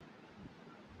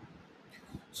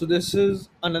So this is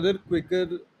another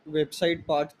quicker website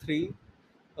part three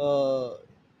uh,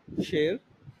 share.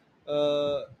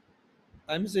 Uh,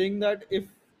 I'm saying that if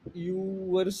you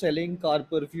were selling car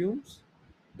perfumes,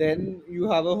 then you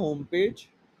have a homepage.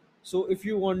 So if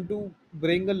you want to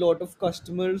bring a lot of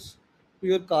customers to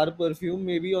your car perfume,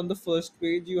 maybe on the first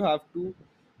page you have to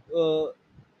uh,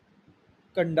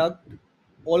 conduct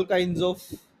all kinds of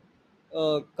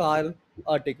car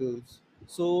articles.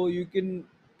 So you can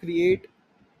create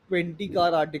 20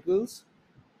 car articles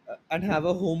and have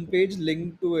a homepage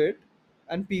linked to it,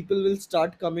 and people will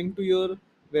start coming to your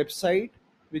website,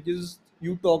 which is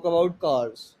you talk about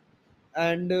cars.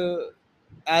 And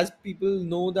as people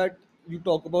know that you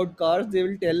talk about cars, they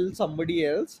will tell somebody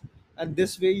else, and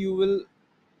this way you will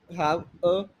have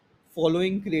a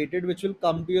following created which will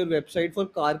come to your website for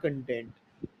car content.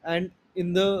 And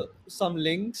in the some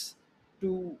links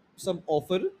to some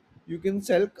offer, you can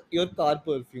sell your car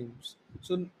perfumes.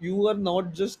 So you are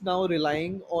not just now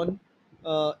relying on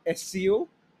SEO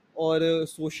or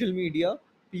social media.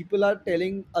 People are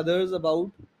telling others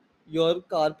about your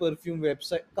car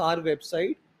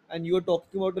website, and you are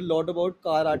talking about a lot about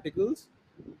car articles,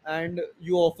 and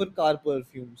you offer car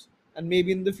perfumes, and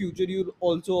maybe in the future you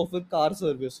also offer car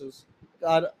services,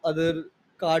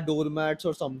 car doormats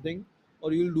or something,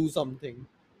 or you'll do something.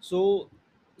 So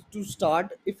to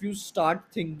start, if you start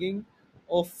thinking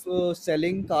of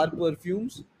selling car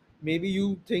perfumes, maybe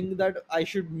you think that I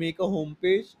should make a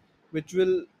homepage which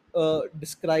will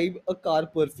describe a car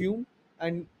perfume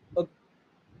and a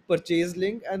purchase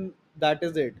link, and that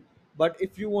is it. But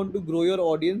if you want to grow your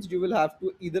audience, you will have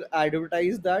to either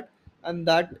advertise that, and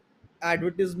that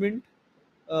advertisement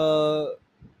uh,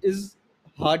 is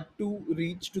hard to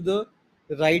reach to the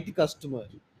right customer.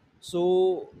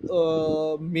 So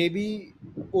maybe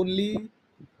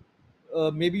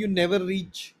you never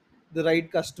reach the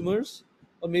right customers,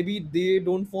 or maybe they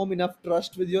don't form enough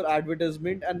trust with your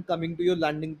advertisement and coming to your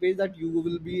landing page that you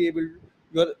will be able,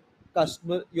 your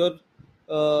your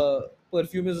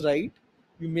perfume is right.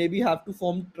 You maybe have to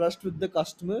form trust with the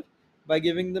customer by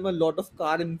giving them a lot of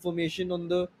car information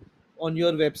on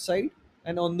your website,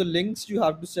 and on the links you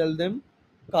have to sell them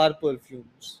car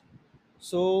perfumes.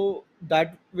 So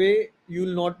that way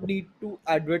you'll not need to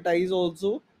advertise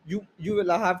also. You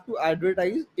will have to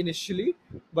advertise initially,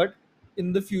 but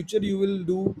in the future you will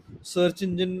do search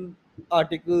engine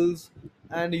articles,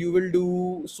 and you will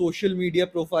do social media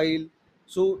profile.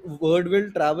 So word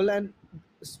will travel, and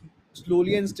s-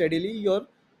 slowly and steadily your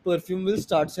perfume will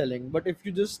start selling. But if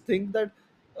you just think that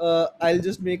I'll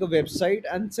just make a website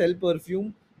and sell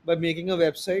perfume by making a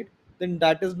website, then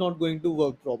that is not going to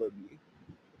work probably.